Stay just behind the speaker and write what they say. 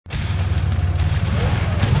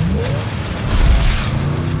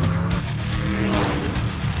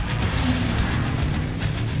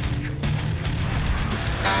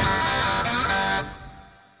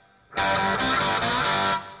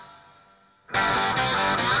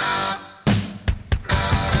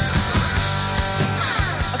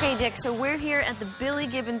Dick, so we're here at the Billy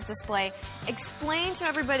Gibbons display. Explain to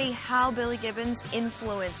everybody how Billy Gibbons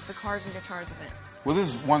influenced the Cars and Guitars event. Well, this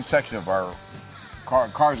is one section of our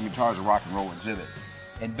Cars and Guitars and Rock and Roll exhibit.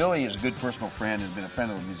 And Billy is a good personal friend and has been a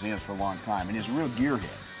friend of the museums for a long time, and he's a real gearhead.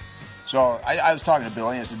 So I was talking to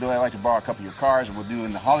Billy, and I said, Billy, I'd like to borrow a couple of your cars, and we'll do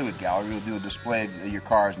in the Hollywood Gallery, we'll do a display of your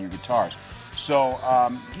cars and your guitars. So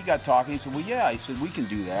he got talking. He said, well, yeah. He said, we can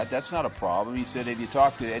do that. That's not a problem. He said, if you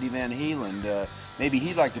talk to Eddie Van Halen, maybe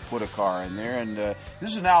he'd like to put a car in there. And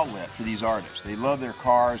this is an outlet for these artists. They love their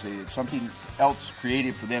cars. It's something else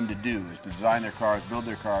creative for them to do, is to design their cars, build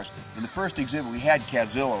their cars. In the first exhibit, we had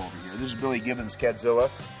Cadzilla over here. This is Billy Gibbons' Cadzilla.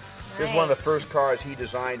 Nice. This is one of the first cars he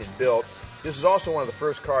designed and built. This is also one of the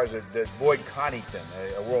first cars that Boyd Coddington,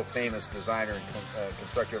 a world-famous designer and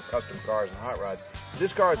constructor of custom cars and hot rods.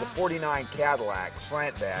 This car is a '49 Cadillac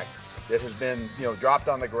slantback that has been, dropped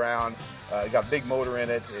on the ground. It got a big motor in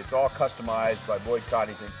it. It's all customized by Boyd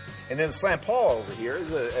Coddington. And then the Slampala over here is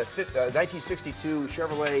a 1962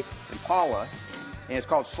 Chevrolet Impala, and it's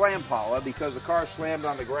called Slampala because the car slammed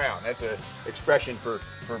on the ground. That's an expression for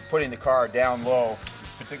putting the car down low,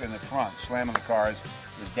 particularly in the front. Slamming the car is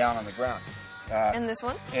down on the ground. And this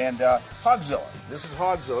one? And Hogzilla. This is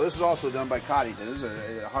Hogzilla. This is also done by Coddington. This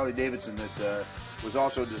is a Harley Davidson that was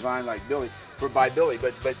also designed by Billy,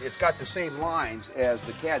 but it's got the same lines as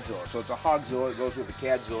the Cadzilla. So it's a Hogzilla. It goes with the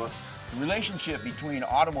Cadzilla. The relationship between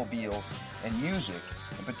automobiles and music,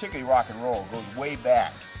 and particularly rock and roll, goes way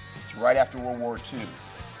back to right after World War II.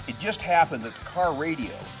 It just happened that the car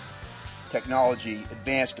radio technology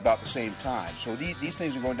advanced about the same time. So these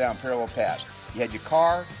things are going down parallel paths. You had your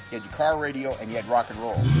car radio, and you had rock and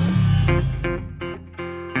roll.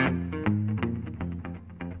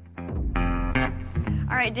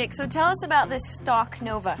 All right, Dick, so tell us about this stock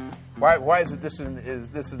Nova. Why is this in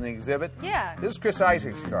the exhibit? Yeah. This is Chris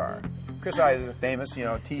Isaak's car. Chris Isaak is a famous,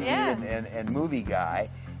 TV and movie guy,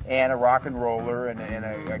 and a rock and roller,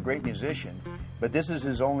 and a great musician. But this is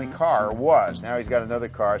his only car, or was. Now he's got another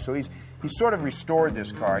car, so he's sort of restored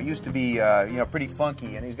this car. It used to be, pretty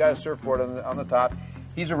funky, and he's got a surfboard on the top.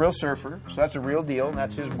 He's a real surfer, so that's a real deal, and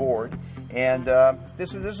that's his board. And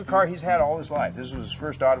this is a car he's had all his life. This was his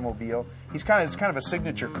first automobile. It's kind of a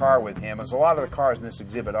signature car with him, as a lot of the cars in this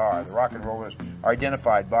exhibit are. The rock and rollers are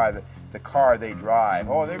identified by the car they drive.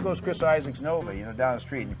 Oh, there goes Chris Isaak's Nova, down the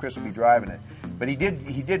street, and Chris will be driving it. But he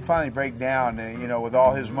did finally break down, with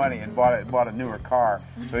all his money, and bought a newer car,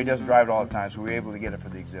 so he doesn't drive it all the time. So we were able to get it for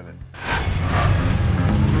the exhibit.